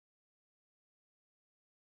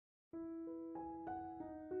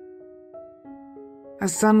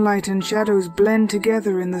As sunlight and shadows blend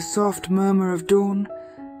together in the soft murmur of dawn,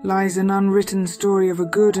 lies an unwritten story of a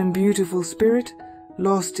good and beautiful spirit,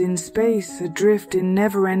 lost in space, adrift in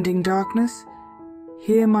never-ending darkness.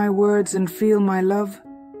 Hear my words and feel my love.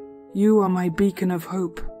 You are my beacon of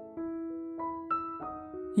hope.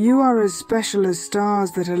 You are as special as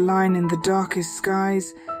stars that align in the darkest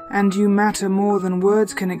skies, and you matter more than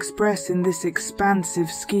words can express in this expansive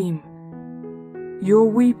scheme. Your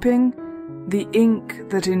weeping, the ink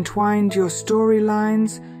that entwined your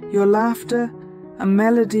storylines, your laughter, a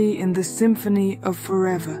melody in the symphony of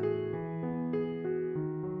forever.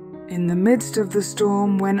 In the midst of the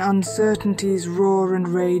storm, when uncertainties roar and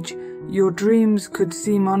rage, your dreams could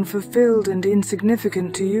seem unfulfilled and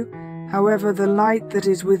insignificant to you. However, the light that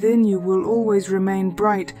is within you will always remain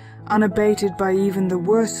bright, unabated by even the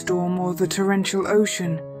worst storm or the torrential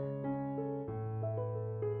ocean.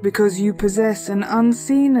 Because you possess an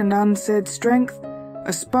unseen and unsaid strength,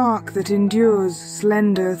 a spark that endures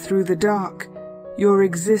slender through the dark. Your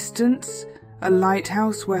existence, a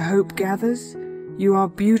lighthouse where hope gathers, you are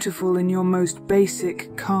beautiful in your most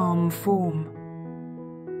basic, calm form.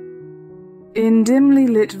 In dimly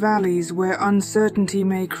lit valleys where uncertainty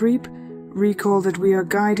may creep, recall that we are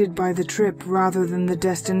guided by the trip rather than the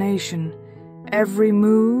destination. Every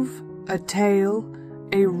move, a tale,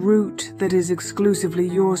 a route that is exclusively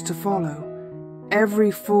yours to follow.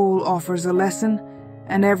 Every fall offers a lesson,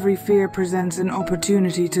 and every fear presents an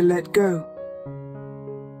opportunity to let go.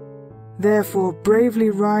 Therefore, bravely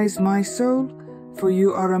rise, my soul, for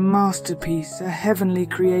you are a masterpiece, a heavenly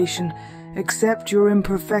creation. Accept your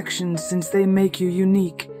imperfections, since they make you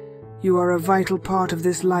unique. You are a vital part of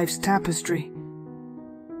this life's tapestry.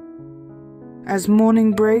 As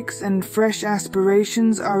morning breaks and fresh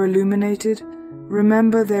aspirations are illuminated,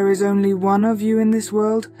 remember there is only one of you in this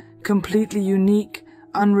world, completely unique,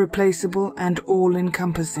 unreplaceable, and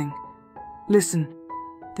all-encompassing. Listen,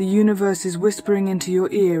 the universe is whispering into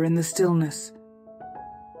your ear in the stillness.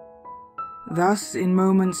 Thus, in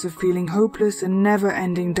moments of feeling hopeless and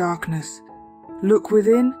never-ending darkness, look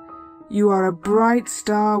within. You are a bright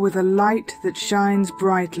star with a light that shines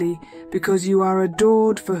brightly because you are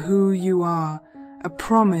adored for who you are, a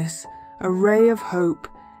promise, a ray of hope,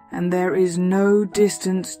 and there is no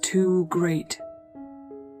distance too great.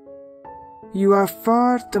 You are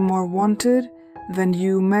far the more wanted than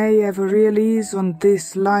you may ever realize on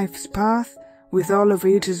this life's path, with all of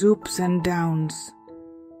its ups and downs.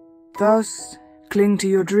 Thus, cling to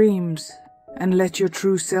your dreams and let your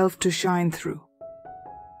true self to shine through.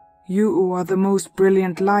 You are the most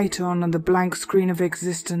brilliant light on the blank screen of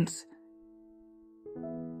existence.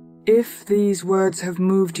 If these words have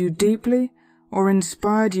moved you deeply or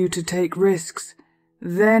inspired you to take risks,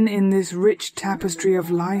 then in this rich tapestry of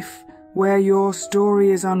life, where your story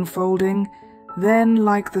is unfolding, then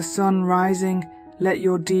like the sun rising, let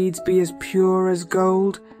your deeds be as pure as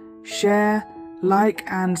gold. Share, like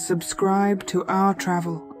and subscribe to our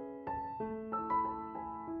travel.